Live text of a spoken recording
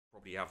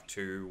probably have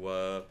two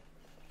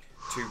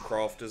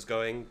crafters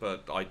going,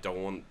 but I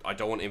don't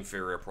want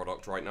inferior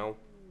product right now.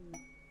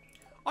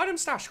 Item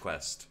stash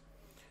quest.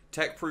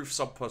 Tech proof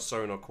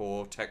sub-persona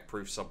core, tech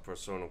proof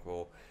sub-persona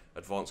core,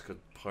 advanced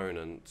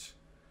component.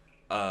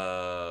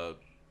 There's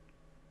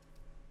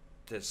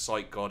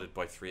site guarded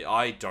by 3.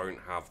 I don't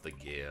have the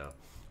gear.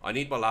 I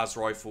need my las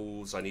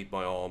rifles, I need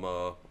my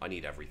armor, I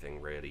need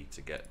everything really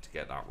to get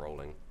that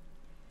rolling.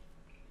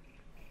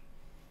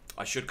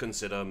 I should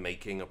consider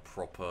making a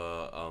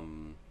proper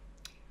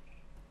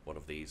one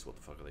of these. What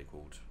the fuck are they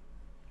called?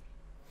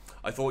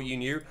 I thought you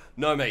knew.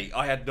 No, mate,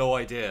 I had no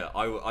idea.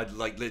 I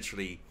like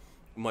literally,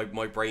 my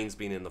brain's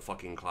been in the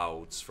fucking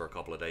clouds for a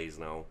couple of days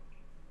now.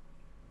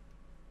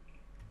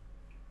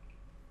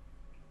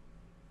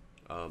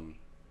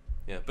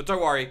 Yeah, but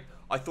don't worry.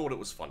 I thought it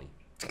was funny.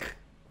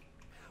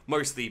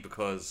 Mostly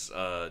because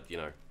you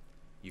know,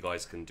 you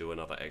guys can do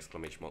another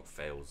exclamation mark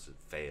fail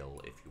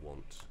if you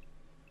want.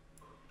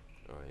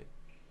 Alright.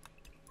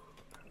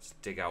 Let's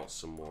dig out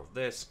some more of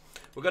this.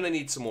 We're going to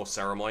need some more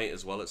ceramite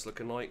as well, it's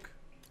looking like.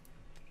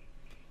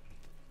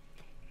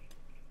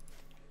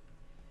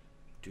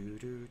 Do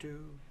do do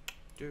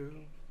do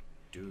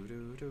do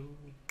do do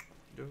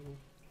do.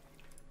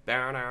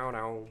 Bow now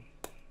now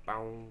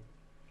bow.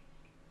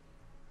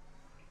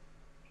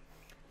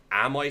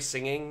 Am I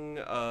singing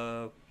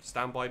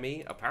Stand By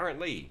Me?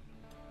 Apparently.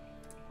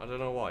 I don't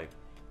know why.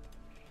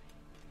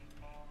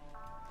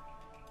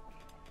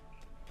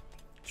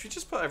 Should we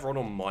just put everyone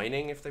on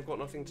mining if they've got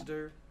nothing to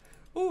do?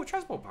 Oh, a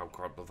transport pod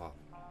crash.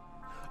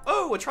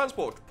 Oh, a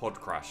transport pod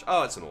crash.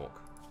 Oh, it's an orc.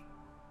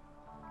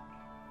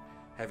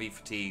 Heavy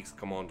fatigues,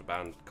 commando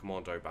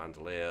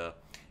bandolier.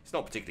 He's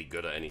not particularly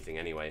good at anything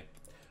anyway.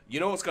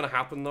 You know what's going to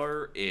happen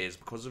though is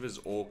because of his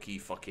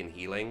orky fucking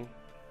healing,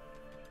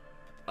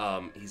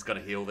 he's going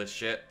to heal this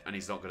shit and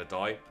he's not going to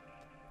die.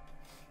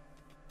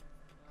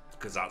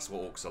 Because that's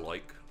what orcs are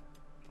like.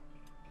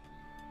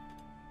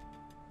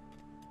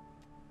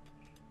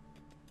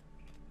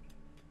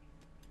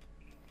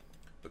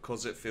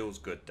 Because it feels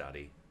good,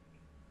 Daddy.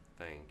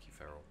 Thank you,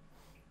 Feral.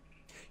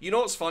 You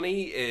know what's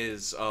funny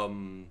is,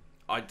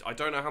 I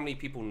don't know how many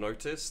people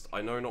noticed.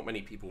 I know not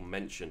many people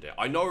mentioned it.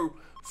 I know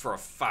for a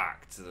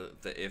fact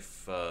that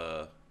if...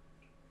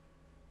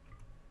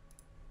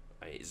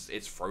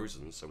 it's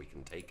frozen, so we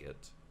can take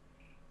it.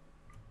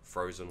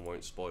 Frozen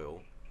won't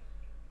spoil.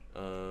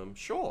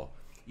 Sure.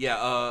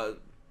 Yeah,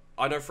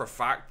 I know for a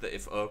fact that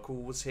if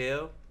Urkel was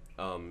here,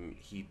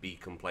 he'd be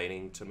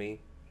complaining to me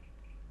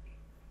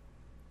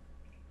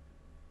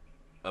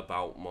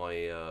about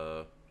my,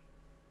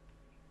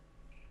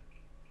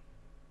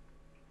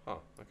 Oh,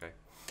 okay.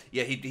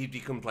 Yeah, he'd be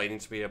complaining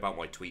to me about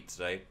my tweet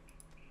today.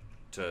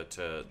 To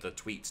the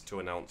tweet to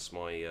announce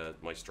my,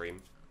 my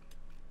stream.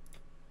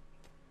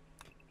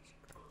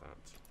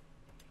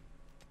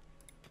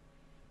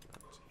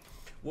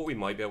 What we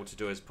might be able to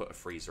do is put a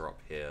freezer up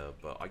here,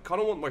 but I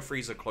kind of want my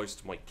freezer close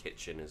to my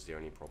kitchen is the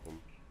only problem.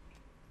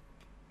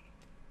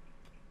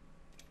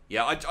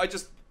 Yeah, I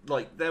just,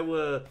 like, there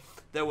were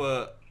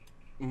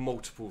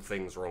multiple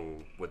things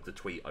wrong with the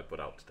tweet I put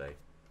out today.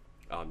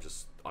 I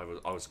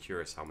was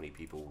curious how many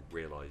people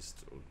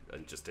realized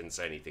and just didn't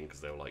say anything because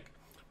they were like,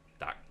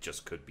 that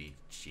just could be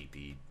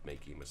Sheepy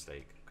making a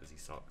mistake because he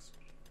sucks.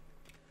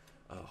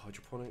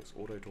 Hydroponics,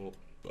 auto door.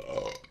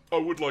 I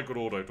would like an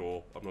auto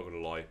door, I'm not gonna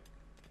lie.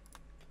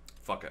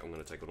 Fuck it, I'm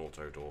gonna take an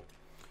auto door.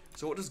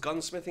 So what does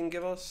gunsmithing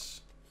give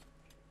us?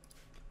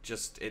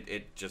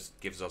 It just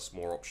gives us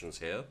more options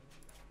here.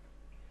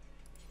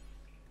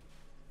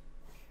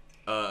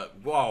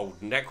 Wow,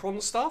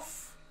 Necron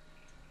stuff?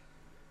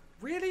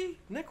 Really?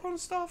 Necron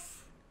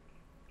stuff?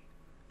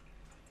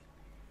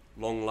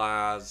 Long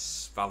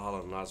las,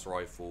 Valhalla las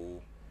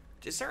rifle.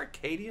 Is there a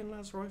Cadian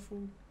las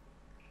rifle?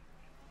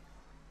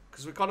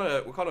 Because we're kind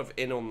of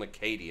in on the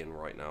Cadian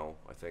right now,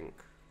 I think.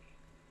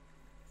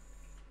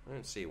 I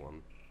don't see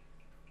one.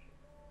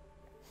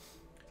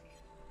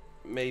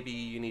 Maybe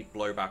you need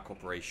blowback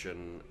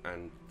operation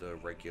and the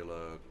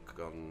regular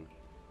gun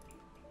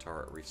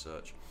turret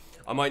research.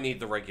 I might need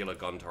the regular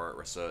gun turret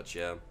research,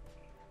 yeah.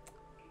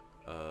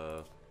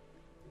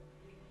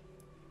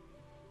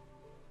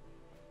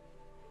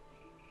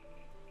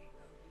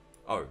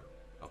 Oh,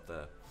 up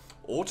there.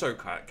 Auto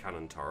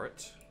cannon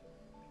turret.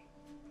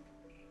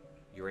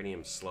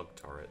 Uranium slug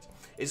turret.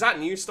 Is that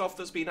new stuff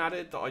that's been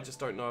added that I just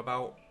don't know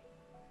about?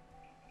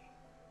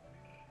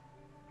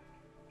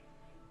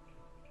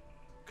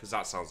 Because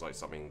that sounds like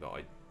something that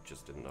I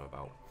just didn't know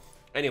about.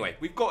 Anyway,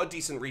 we've got a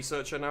decent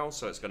researcher now,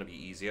 so it's going to be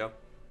easier.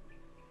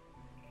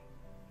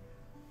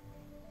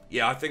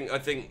 Yeah, I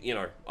think you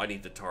know, I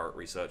need the turret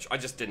research. I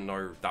just didn't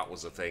know that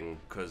was a thing,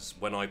 because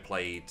when I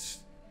played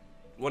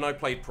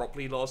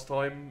properly last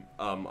time,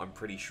 I'm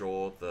pretty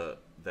sure that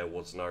there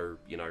was no,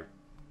 you know,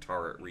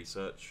 turret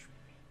research.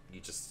 You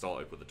just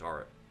started with the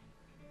turret.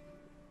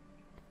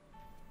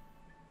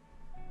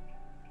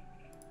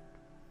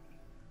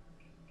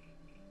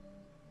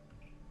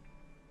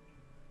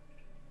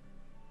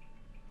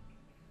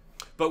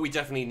 But we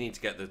definitely need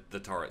to get the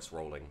turrets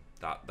rolling.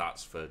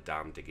 That's for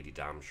damn diggity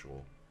damn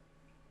sure.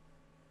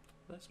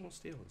 there's more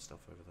steel and stuff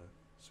over there.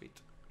 Sweet.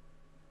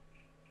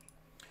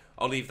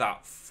 I'll leave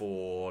that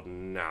for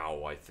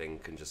now, I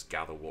think, and just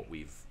gather what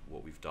we've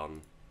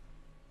done.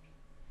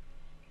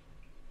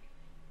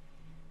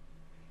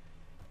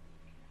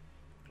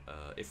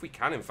 If we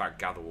can, in fact,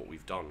 gather what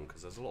we've done,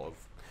 because there's a lot of...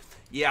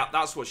 Yeah,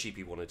 that's what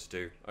Sheepy wanted to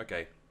do.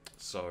 Okay,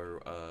 so,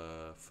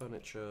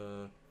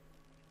 furniture,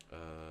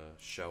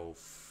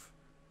 shelf...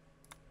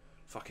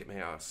 Fuck it, made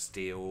out of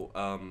steel.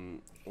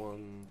 1,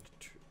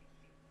 2...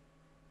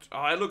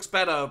 Oh, it looks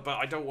better, but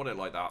I don't want it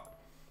like that.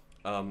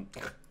 Build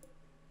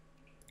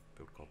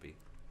copy.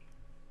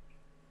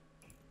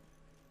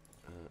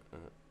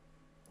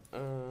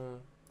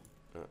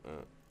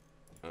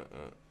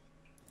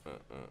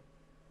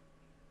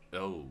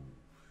 Oh.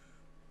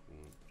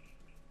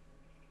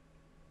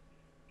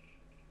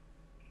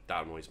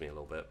 That annoys me a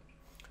little bit.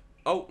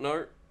 Oh,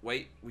 no.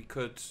 Wait, we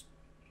could...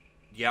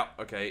 Yeah,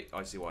 okay.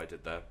 I see what I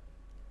did there.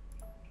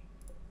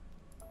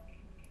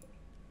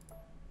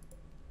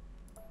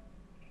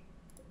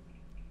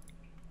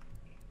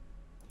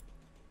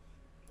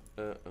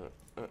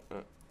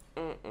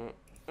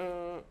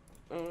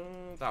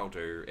 That'll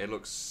do. It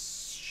looks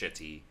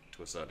shitty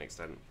to a certain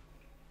extent,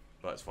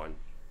 but it's fine.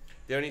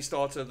 The only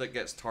starter that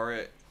gets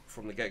turret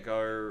from the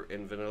get-go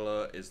in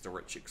vanilla is the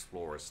Rich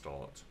Explorer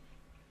start.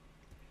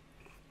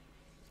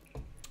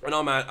 And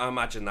I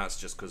imagine that's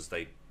just because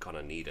they kind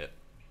of need it.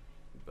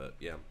 But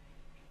yeah,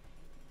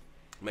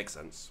 makes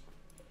sense.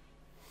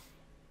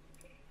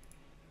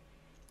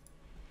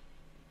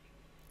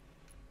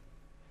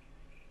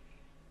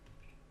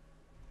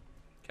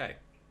 Okay.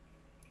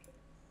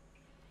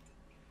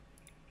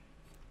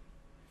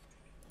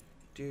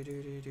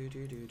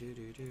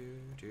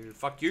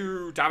 Fuck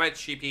you, damn it,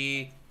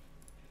 Sheepy.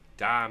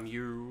 Damn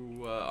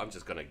you. I'm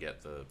just gonna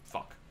get the...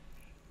 Fuck.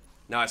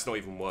 Now it's not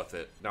even worth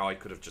it. Now I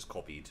could have just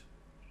copied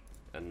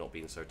and not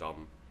been so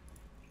dumb.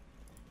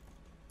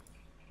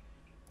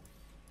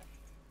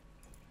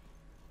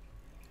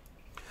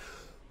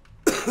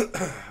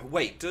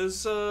 Wait,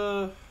 does...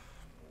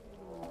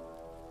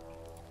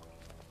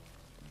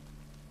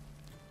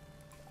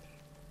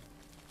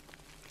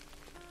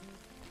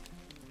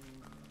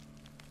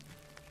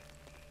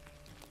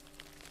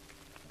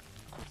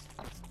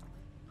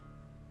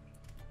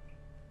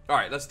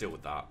 Alright, let's deal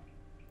with that.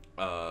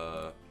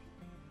 Does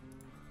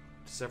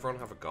everyone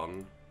have a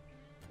gun?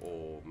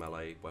 Or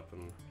melee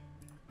weapon?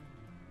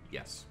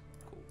 Yes.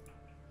 Cool.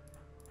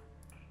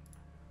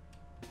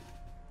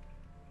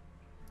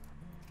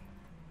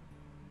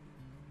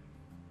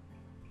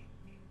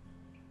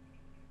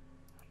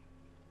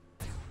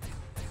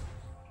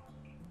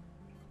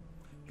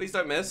 Please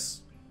don't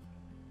miss.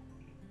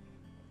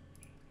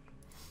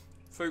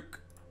 Fook.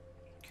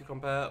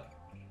 Cucumber.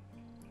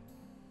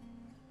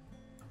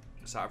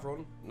 Is that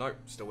everyone? Nope,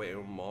 still waiting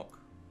on Mark.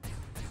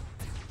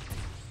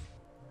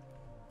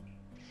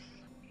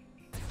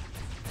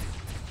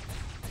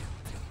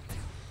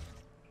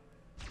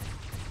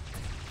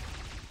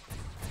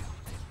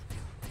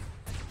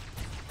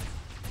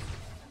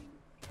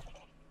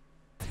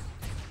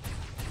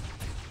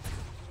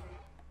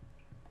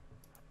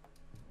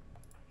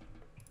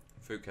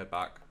 Fook, head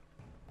back.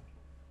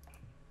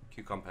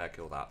 Cucumber,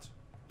 kill that.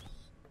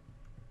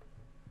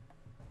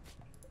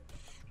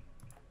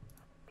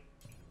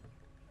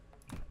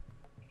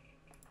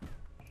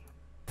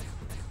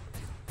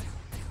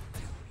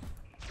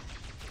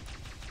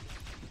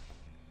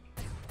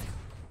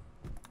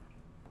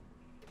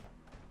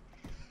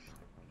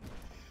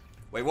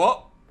 Wait,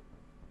 what?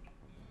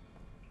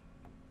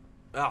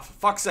 Ah, for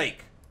fuck's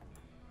sake.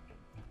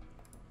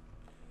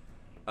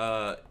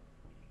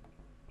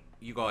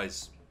 You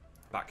guys,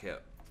 back here.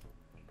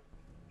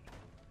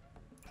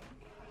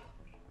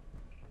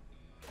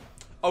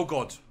 Oh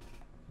god.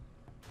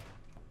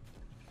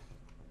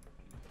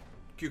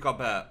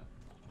 Cucumber.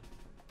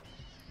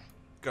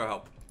 Go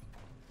help.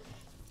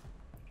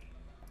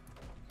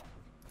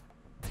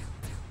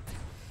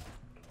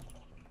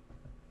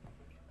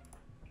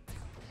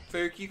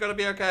 Fook, you gotta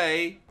be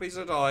okay. Please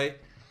don't die.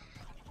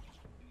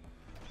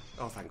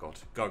 Oh, thank God.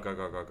 Go, go,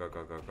 go, go, go,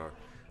 go, go, go.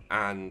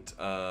 And,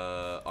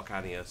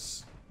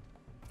 Arcanius.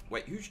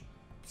 Wait, who... Did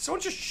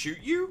someone just shoot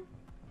you?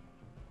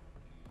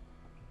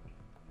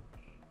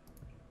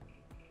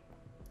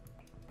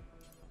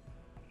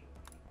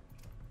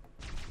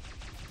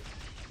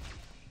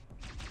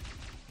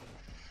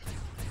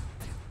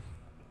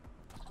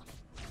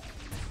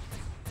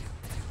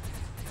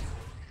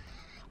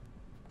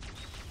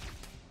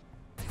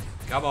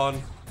 Come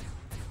on.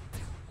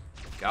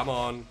 Come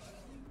on.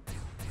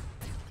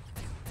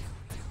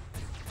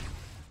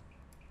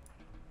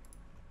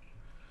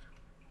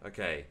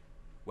 Okay.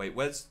 Wait,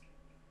 where's...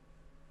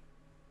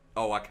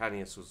 Oh,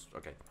 Arcanius was...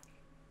 Okay.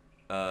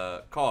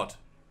 Cod.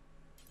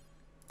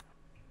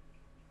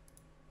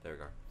 There we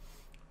go.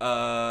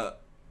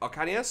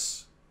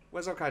 Arcanius?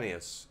 Where's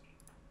Arcanius?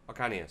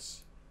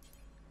 Arcanius.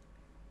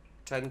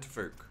 10 to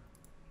Fook.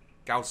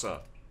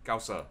 Gausa.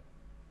 Gausa.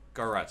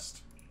 Go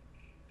rest.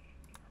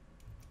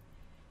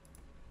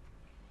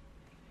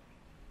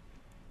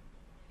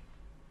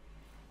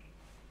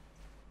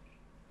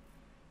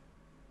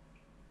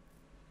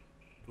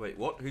 Wait,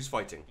 what? Who's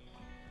fighting?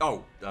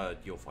 Oh,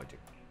 you're fighting.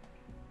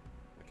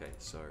 Okay,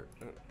 so...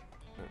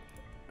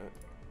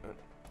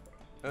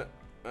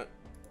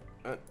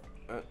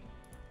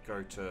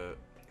 go to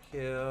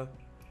here.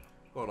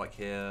 Go like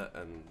here,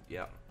 and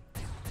yeah.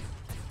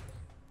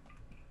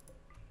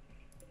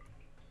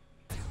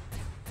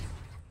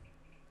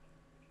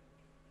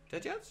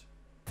 Dead yet?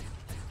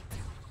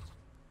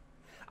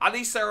 At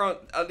least they aren't.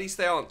 At least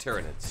they aren't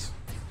Tyranids.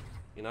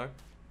 You know.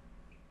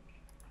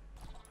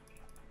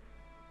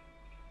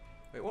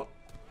 Wait, what?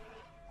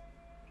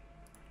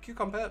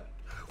 Cucumber?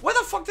 Where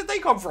the fuck did they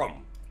come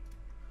from?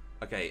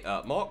 Okay,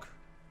 Mark.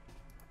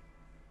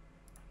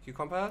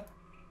 Cucumber.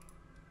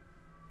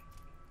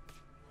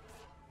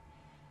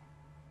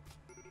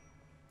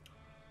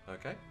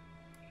 Okay.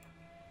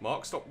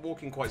 Mark, stop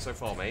walking quite so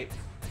far, mate.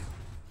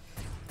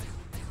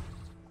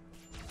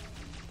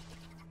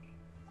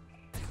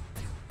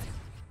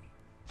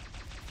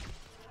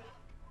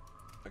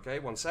 Okay,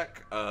 one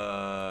sec.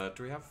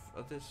 Do we have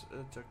this?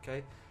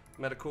 Okay.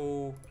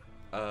 Medical.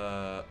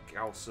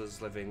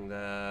 Gauser's living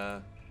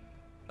there.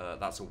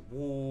 That's a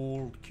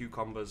wall.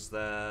 Cucumber's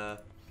there.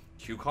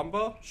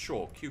 Cucumber?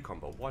 Sure,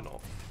 cucumber. Why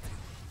not?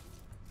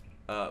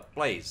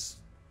 Blaze.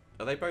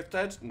 Are they both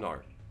dead? No.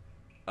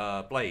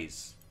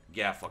 Blaze.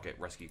 Yeah, fuck it.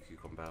 Rescue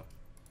cucumber.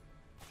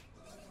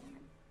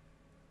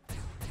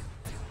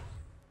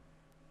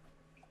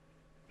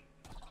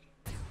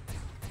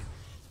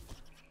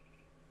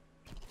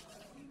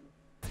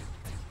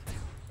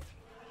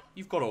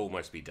 You've got to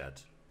almost be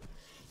dead.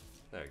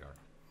 There you go.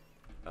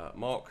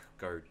 Mark,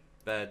 go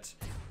bed.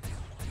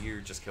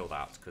 You just kill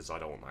that because I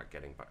don't want that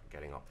getting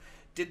up.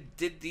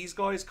 Did these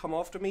guys come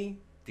after me?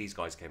 These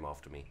guys came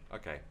after me.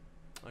 Okay.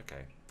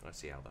 Okay. I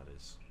see how that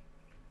is.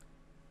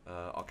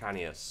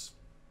 Arcanius,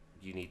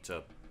 you need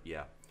to...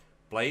 Yeah.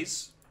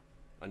 Blaze,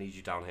 I need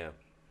you down here.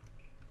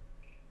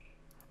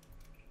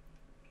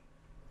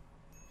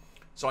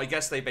 So I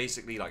guess they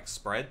basically like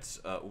spread.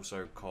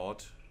 Also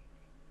card.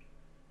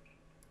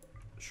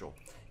 Sure.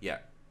 Yeah.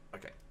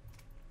 Okay.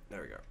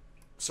 There we go.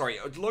 Sorry,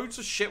 loads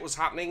of shit was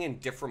happening in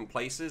different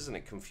places and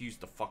it confused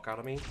the fuck out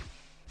of me.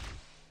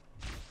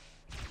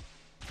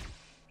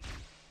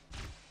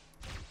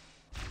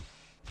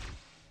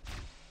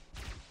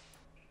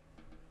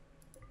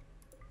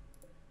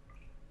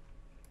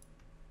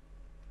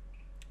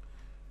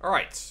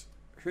 Alright.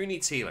 Who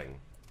needs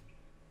healing?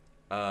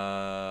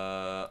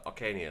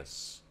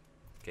 Arcanius.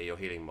 Okay, you're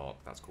healing Mark.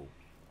 That's cool.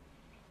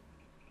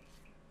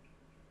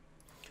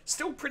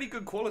 Still pretty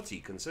good quality,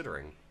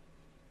 considering.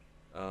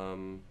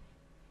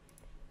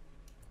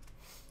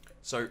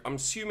 So, I'm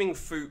assuming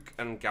Fook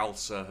and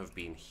Galsa have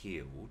been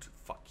healed.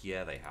 Fuck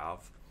yeah, they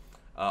have.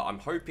 I'm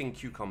hoping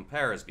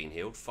Cucumber has been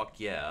healed. Fuck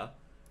yeah.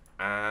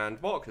 And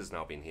Mark has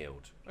now been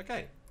healed.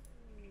 Okay.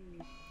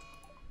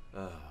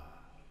 Are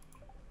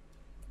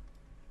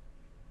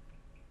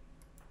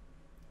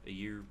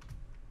you...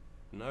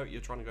 No,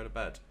 you're trying to go to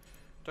bed.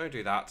 Don't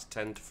do that.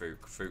 Tend to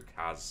Fook. Fook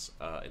has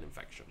an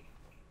infection.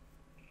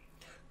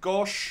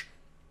 Gosh,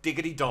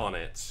 diggity darn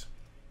it.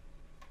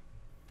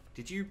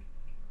 Did you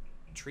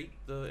treat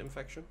the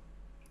infection?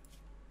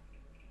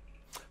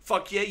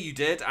 Fuck yeah, you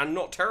did, and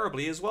not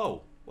terribly as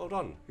well. Well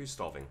done. Who's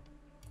starving?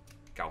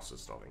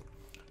 Gauser's starving.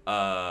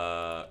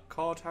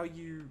 Card, how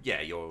you... Yeah,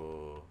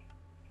 you're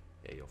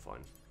fine.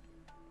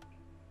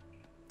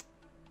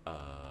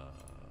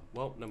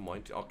 Well, never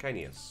mind.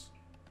 Arcanius.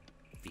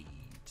 Feed.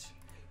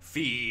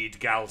 Feed,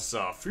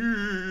 Galsa.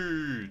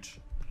 Food!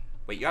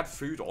 Wait, you had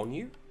food on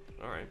you?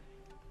 Alright.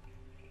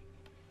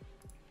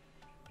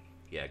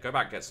 Yeah, go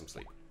back, get some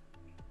sleep.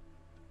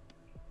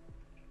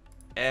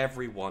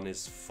 Everyone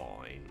is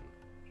fine.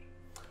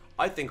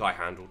 I think I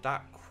handled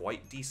that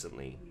quite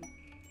decently.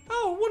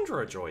 Oh,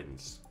 Wanderer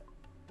joins.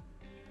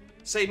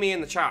 Say me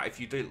in the chat if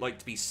you'd like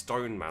to be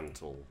Stone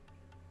Mantle.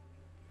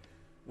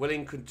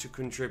 Willing to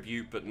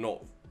contribute, but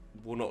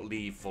will not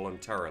leave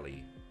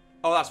voluntarily.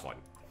 Oh, that's fine.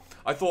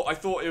 I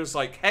thought it was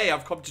like, hey,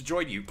 I've come to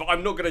join you, but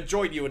I'm not going to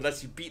join you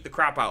unless you beat the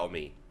crap out of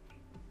me.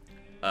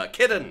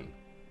 Kidden.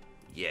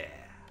 Yeah.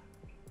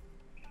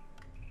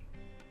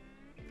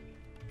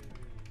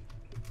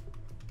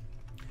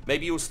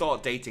 Maybe you'll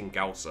start dating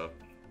Gauser.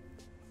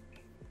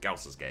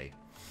 Gauser's gay.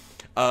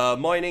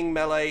 Mining,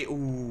 melee.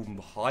 Ooh,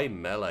 high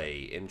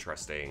melee.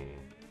 Interesting.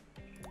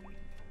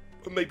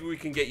 Maybe we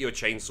can get you a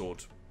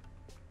chainsword.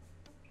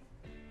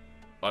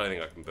 I don't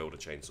think I can build a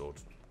chainsword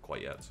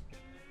quite yet.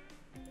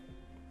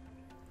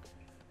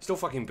 Still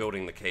fucking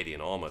building the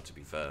Cadian armor, to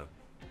be fair.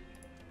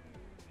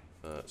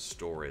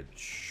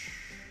 Storage.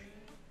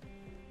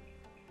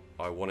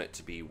 I want it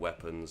to be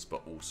weapons,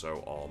 but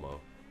also armor.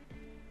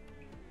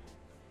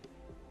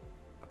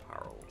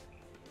 Apparel.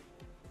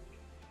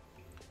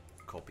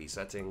 Copy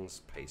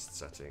settings, paste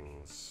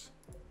settings.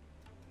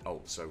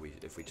 Oh, so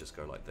if we just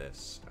go like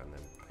this, and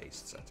then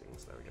paste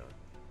settings, there we go.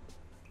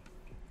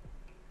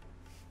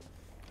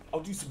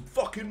 I'll do some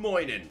fucking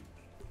mining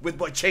with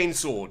my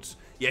chainsword.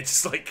 Yeah,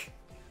 just like...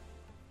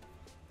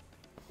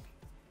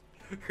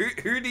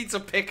 Who needs a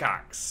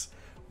pickaxe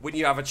when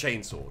you have a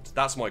chainsword?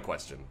 That's my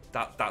question.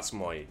 That's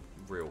my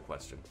real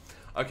question.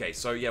 Okay,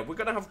 so yeah, we're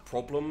gonna have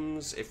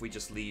problems if we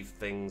just leave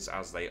things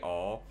as they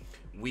are.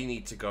 We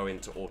need to go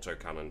into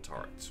autocannon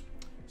turret.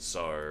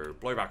 So,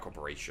 blowback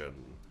operation.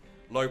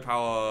 Low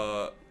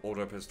power,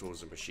 auto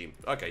pistols, and machine...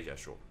 Okay, yeah,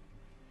 sure.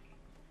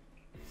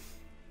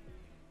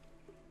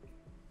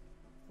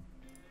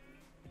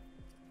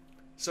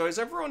 So is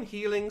everyone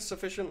healing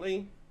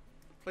sufficiently,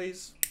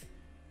 please?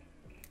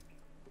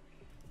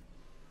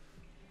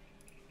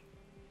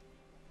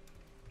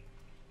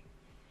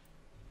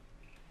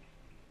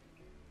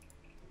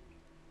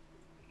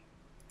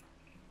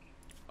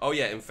 Oh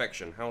yeah,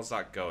 infection. How's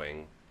that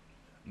going?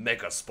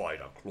 Mega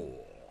Spider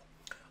Claw.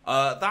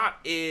 That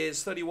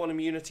is 31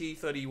 immunity,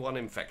 31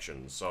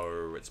 infection,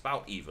 so it's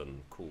about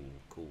even. Cool,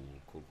 cool,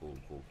 cool, cool,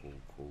 cool, cool,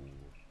 cool.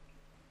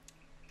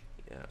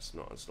 Yeah, it's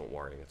not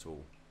worrying at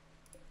all.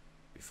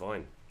 Be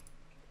fine.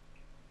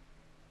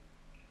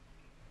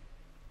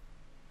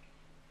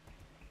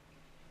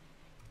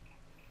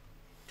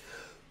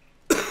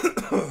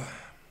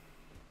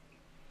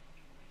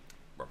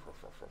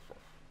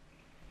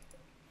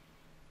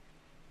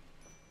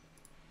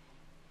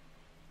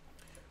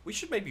 We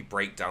should maybe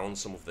break down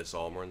some of this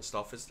armor and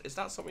stuff. Is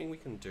that something we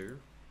can do?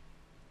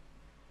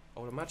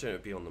 I would imagine it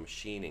would be on the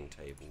machining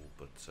table,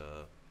 but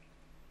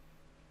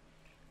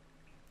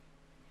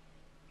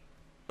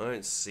I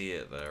don't see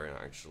it there,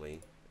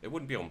 actually. It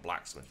wouldn't be on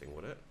blacksmithing,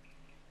 would it?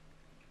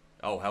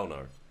 Oh, hell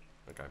no.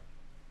 Okay.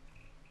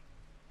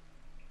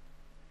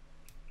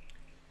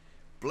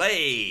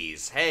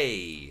 Blaze!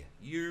 Hey!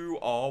 You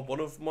are one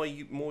of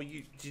my more...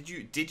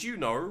 Did you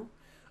know?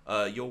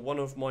 You're one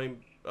of my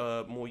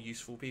more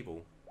useful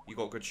people. You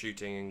got good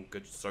shooting and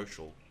good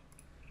social.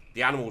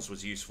 The animals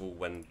was useful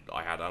when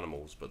I had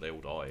animals, but they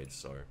all died,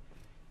 so...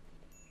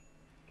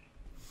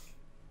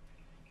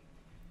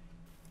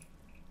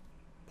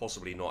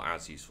 Possibly not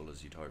as useful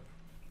as you'd hope.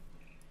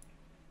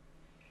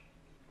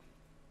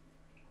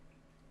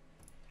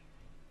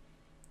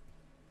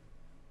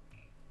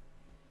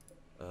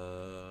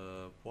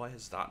 Why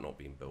has that not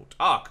been built?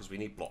 Ah, because we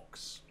need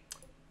blocks.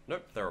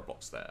 Nope, there are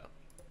blocks there.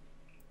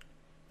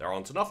 There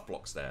aren't enough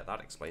blocks there. That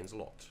explains a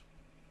lot.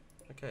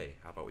 Okay,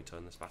 how about we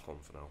turn this back on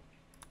for now?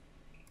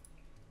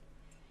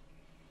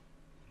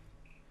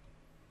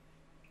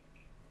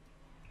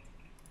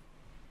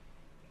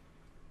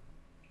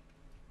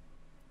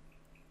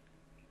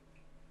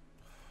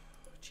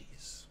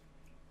 Jeez.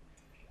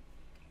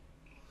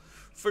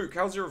 Fook,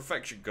 how's your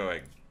infection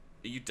going?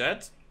 Are you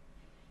dead?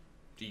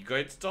 Are you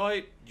going to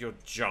die? You're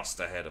just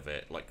ahead of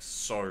it. Like,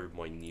 so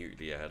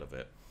minutely ahead of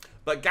it.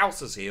 But Gauss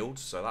has healed,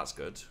 so that's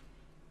good.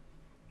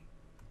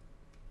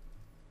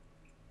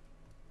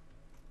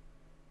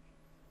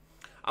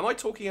 Am I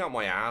talking out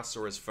my ass,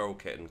 or is Feral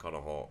Kitten kind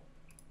of hot?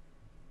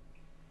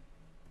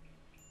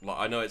 Like,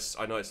 I know it's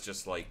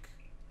just like...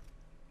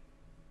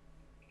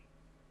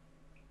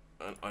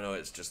 I know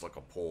it's just like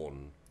a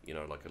pawn, you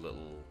know, like a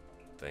little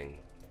thing.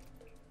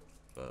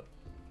 But...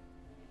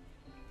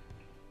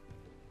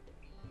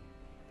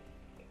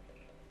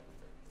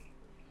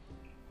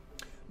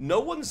 No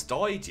one's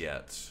died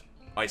yet,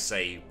 I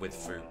say with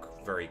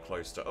Fook very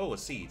close to... Oh, a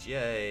siege,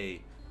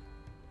 yay!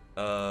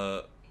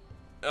 Oh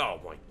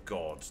my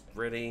god,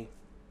 really?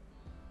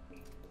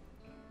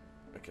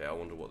 Okay, I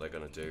wonder what they're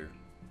gonna do.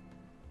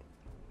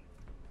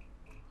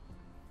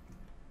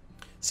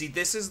 See,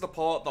 this is the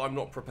part that I'm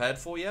not prepared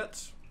for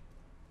yet.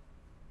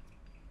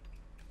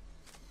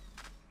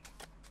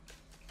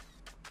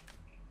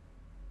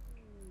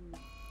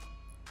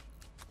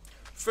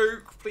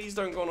 Fook, please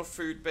don't go on a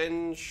food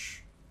binge.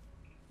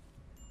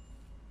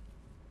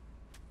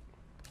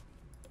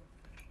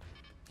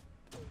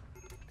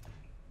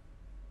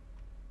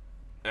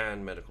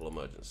 And medical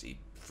emergency.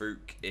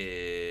 Fook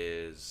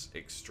is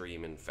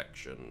extreme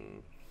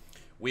infection.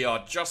 We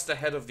are just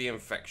ahead of the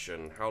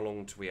infection. How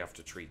long do we have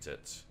to treat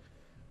it?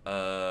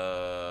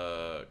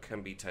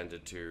 Can be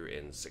tended to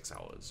in 6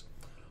 hours.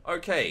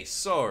 Okay,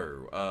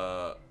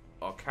 so,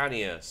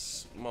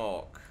 Arcanius,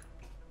 Mark,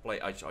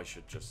 Blake, I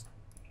should just...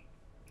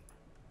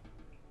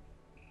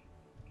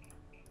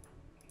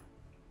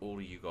 All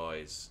of you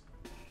guys,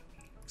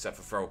 except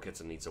for Feral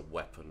Kitten needs a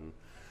weapon.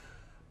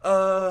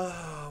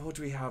 What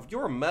do we have?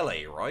 You're a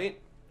melee,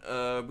 right?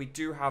 We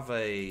do have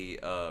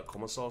a,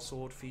 Commissar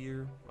sword for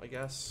you, I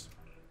guess.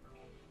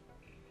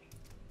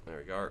 There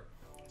we go.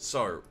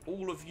 So,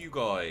 all of you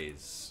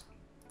guys,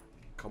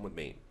 come with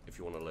me if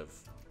you want to live.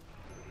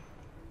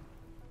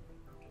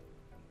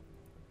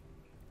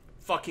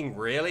 Fucking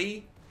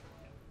really?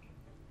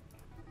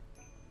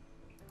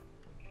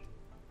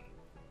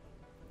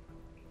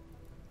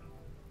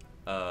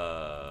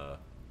 Okay,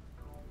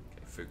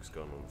 Fook's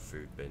gone on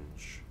food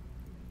binge.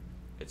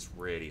 It's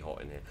really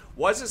hot in here.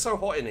 Why is it so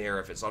hot in here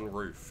if it's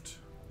unroofed?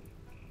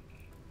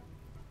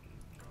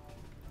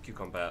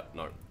 Cucumber,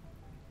 no.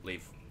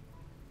 Leave.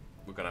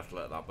 We're gonna have to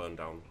let that burn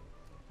down.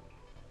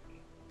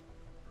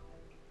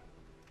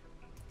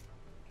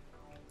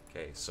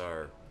 Okay,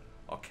 so...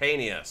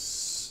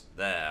 Arcanius.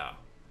 There.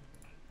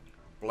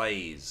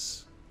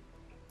 Blaze.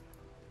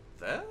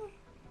 There?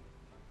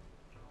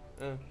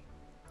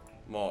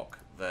 Mark.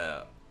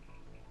 There.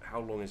 how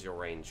long is your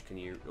range? Can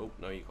you... Oh,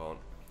 no, you can't.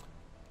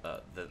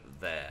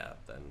 There,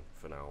 then,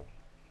 for now.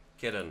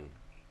 Kitten.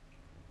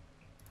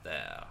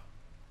 There.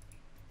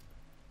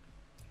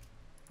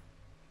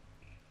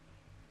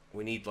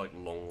 We need, like,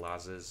 long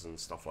lasers and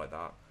stuff like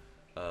that.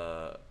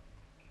 I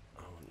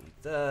want you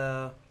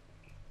there.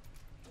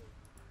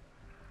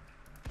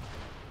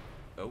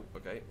 Oh,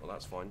 okay. Well,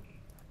 that's fine.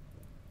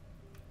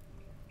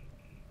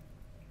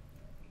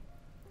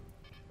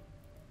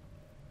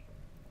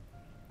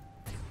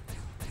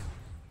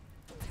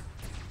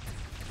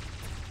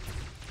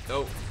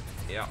 Oh,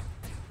 yeah.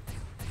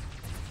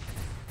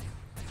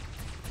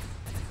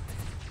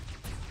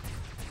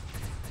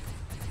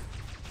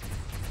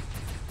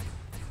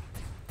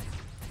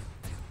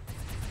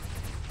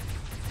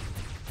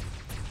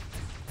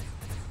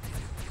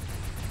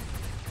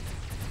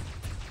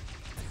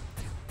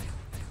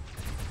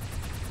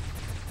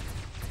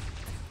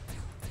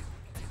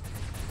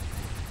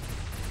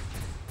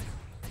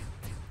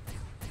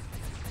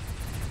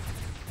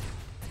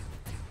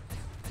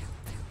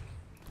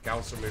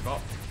 Gauss will move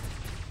up.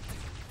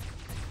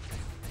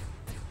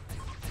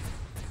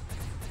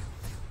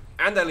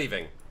 And they're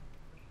leaving.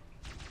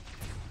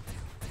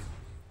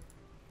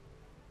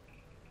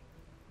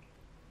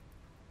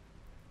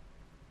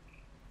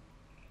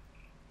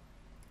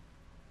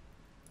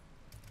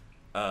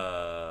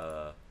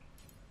 Let's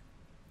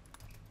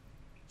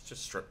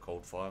just strip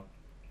Coldfire.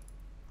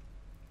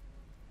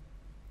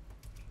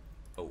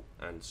 Oh,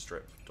 and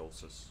strip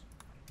Dulcis.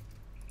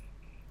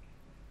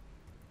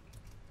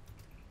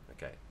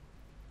 Okay.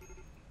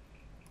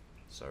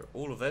 So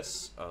all of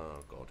this.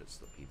 Oh god, it's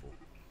the people.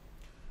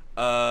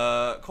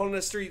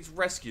 Colonist Streets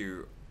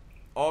Rescue.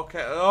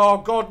 Okay. Oh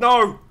god,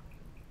 no!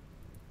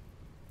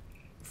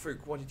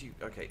 Fook, what did you...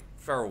 Okay.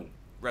 Feral.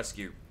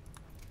 Rescue.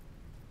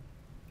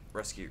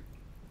 Rescue.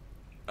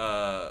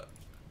 Oh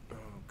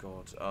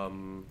god.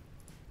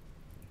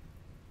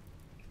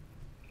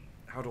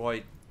 How do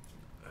I...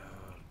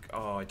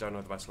 oh, I don't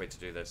know the best way to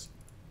do this.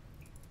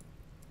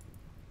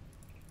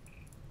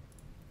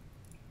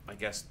 I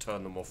guess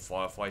turn them off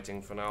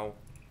firefighting for now.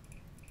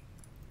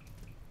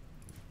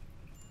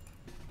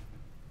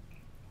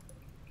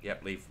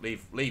 Yep, leave,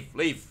 leave, leave,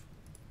 leave!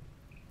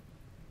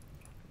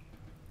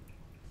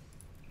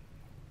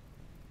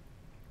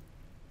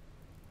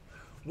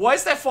 Why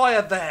is there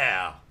fire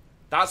there?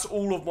 That's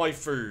all of my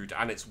food,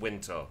 and it's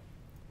winter.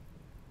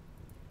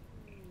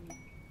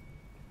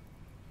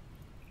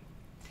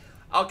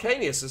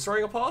 Arcanius is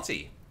throwing a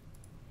party.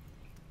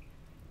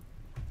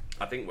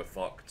 I think we're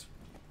fucked.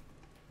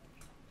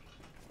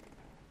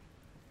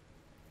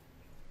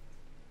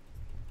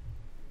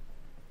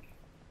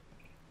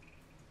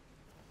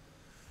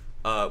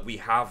 We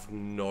have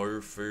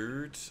no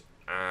food,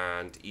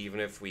 and even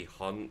if we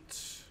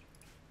hunt,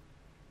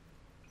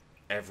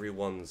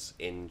 everyone's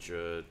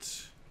injured.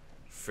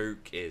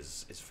 Fook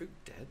is Fook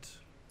dead?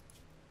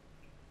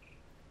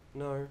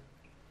 No,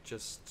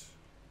 just...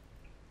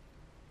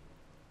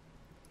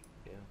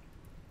 yeah.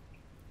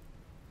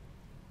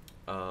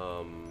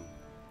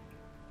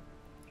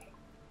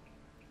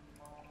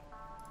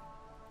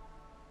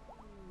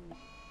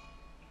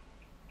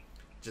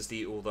 Just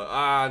eat all the...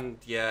 and,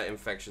 yeah,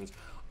 infections.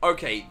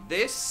 Okay,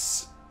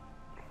 this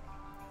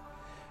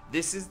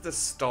is the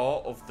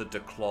start of the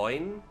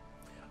decline.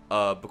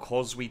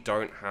 Because we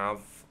don't have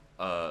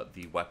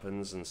the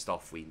weapons and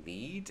stuff we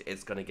need,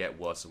 it's going to get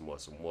worse and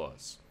worse and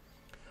worse.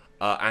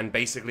 And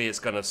basically it's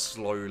going to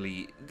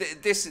slowly...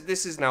 This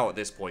is now at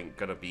this point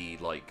going to be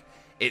like...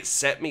 It's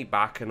set me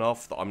back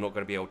enough that I'm not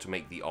going to be able to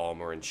make the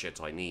armor and shit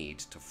I need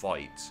to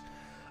fight.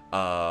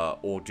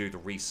 Or do the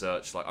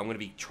research. Like, I'm going to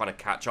be trying to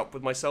catch up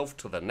with myself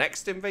to the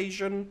next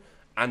invasion,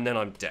 and then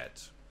I'm dead.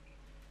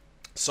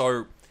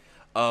 So,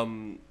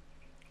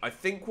 I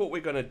think what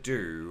we're going to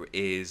do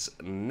is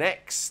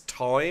next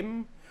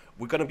time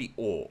we're going to be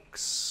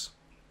orcs,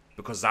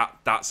 because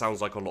that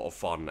sounds like a lot of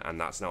fun,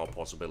 and that's now a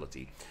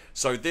possibility.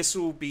 So this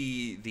will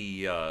be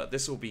the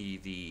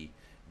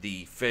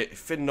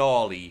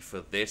finale for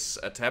this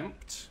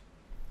attempt,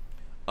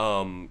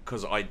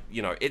 because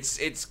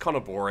it's kind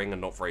of boring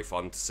and not very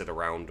fun to sit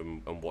around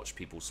and watch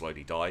people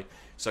slowly die.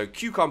 So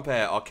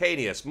Cucumber,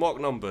 Arcanius, Mark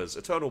Numbers,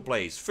 Eternal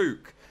Blaze,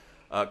 Fook,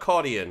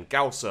 Cardian,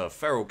 Gausser,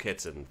 Feral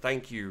Kitten,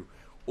 thank you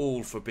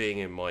all for being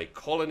in my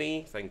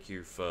colony. Thank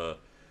you for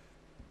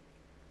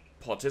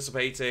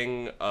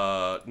participating.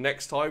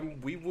 Next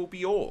time we will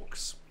be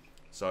orcs.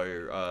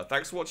 So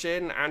thanks for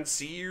watching, and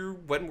see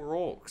you when we're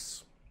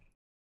orcs.